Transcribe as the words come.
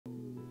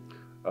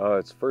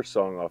It's the first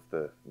song off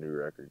the new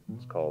record.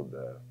 It's called,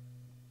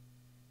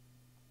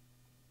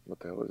 what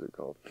the hell is it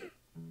called?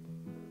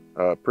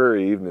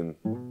 Prairie Evening.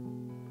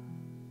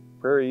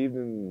 Prairie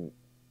Evening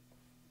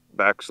 /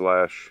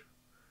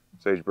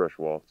 Sagebrush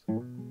Waltz.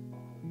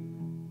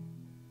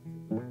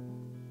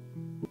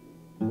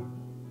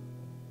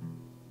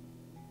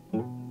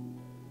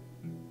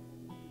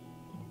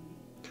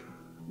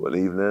 One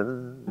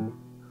evening,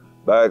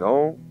 back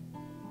home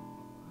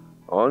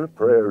on the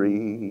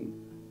prairie,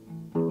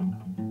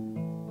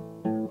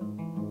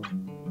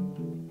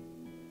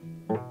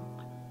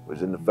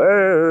 was in the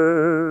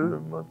fair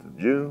month of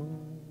June.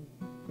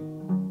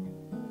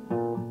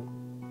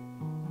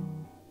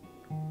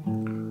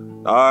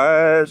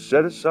 I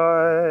set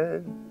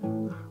aside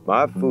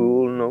my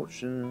full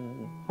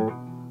notion of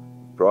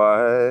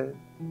pride,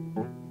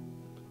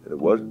 and it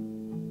wasn't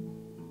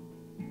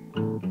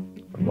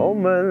a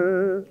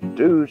moment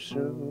too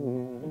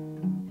soon.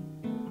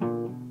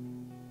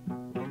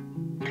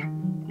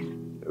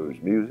 There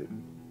was music,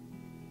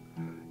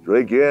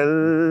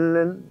 drinking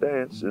and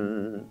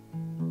dancing.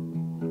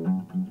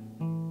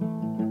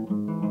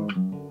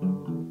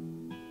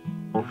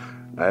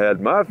 I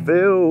had my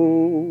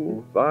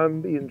fill, if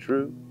I'm being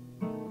true.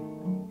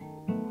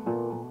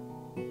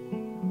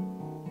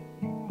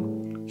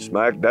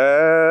 Smack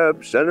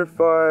dab center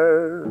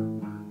fire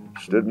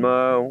stood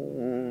my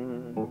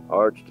own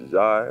heart's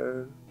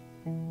desire.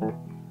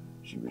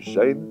 She was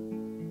saving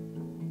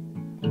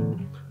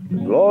the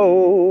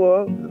glow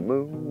of the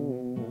moon.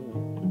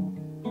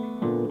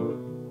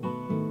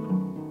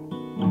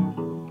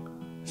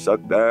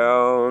 Sucked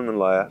down the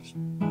last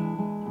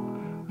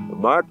of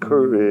my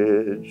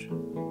courage.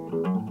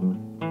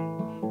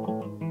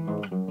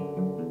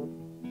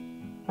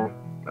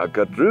 I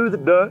cut through the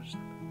dust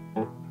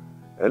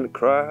and the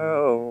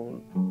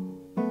crowd.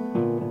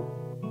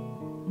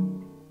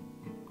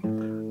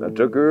 I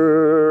took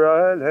her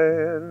right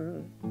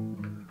hand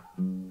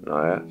and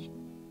I asked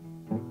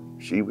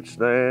if she would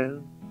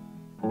stand.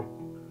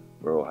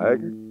 Merle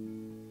Haggard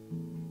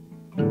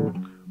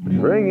was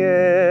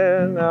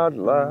ringing out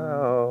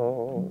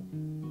loud.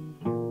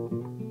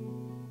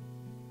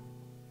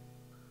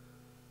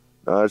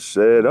 I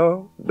said,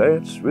 I'll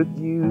dance with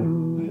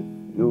you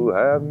if you'll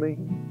have me.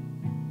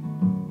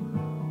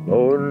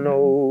 Lord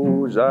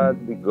knows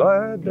I'd be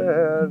glad to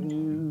have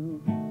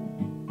you.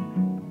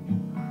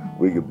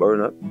 We could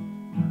burn up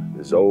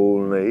this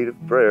old native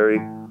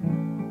prairie.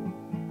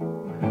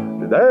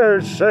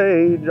 There's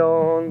sage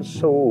on the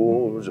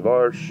soles of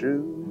our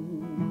shoes.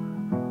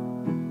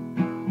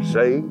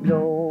 Sage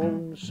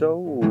on the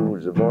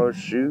soles of our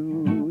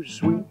shoes,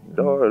 sweet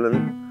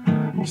darling.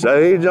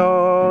 Sage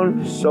on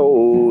the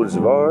soles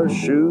of our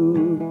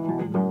shoes.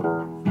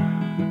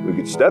 We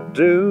could step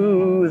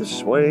to the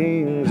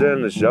swings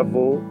and the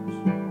shuffles.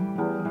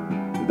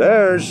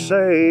 There's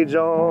sage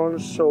on the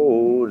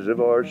soles of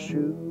our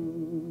shoes.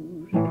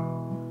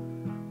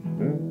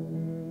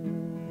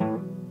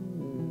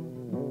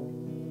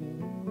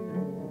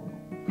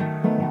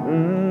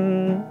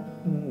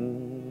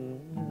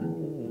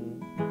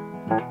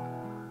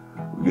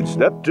 We could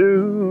step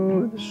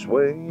to the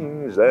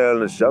swings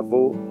and the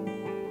shuffle.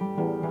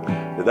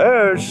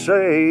 There's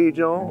sage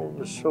on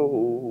the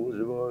soles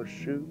of our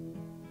shoes.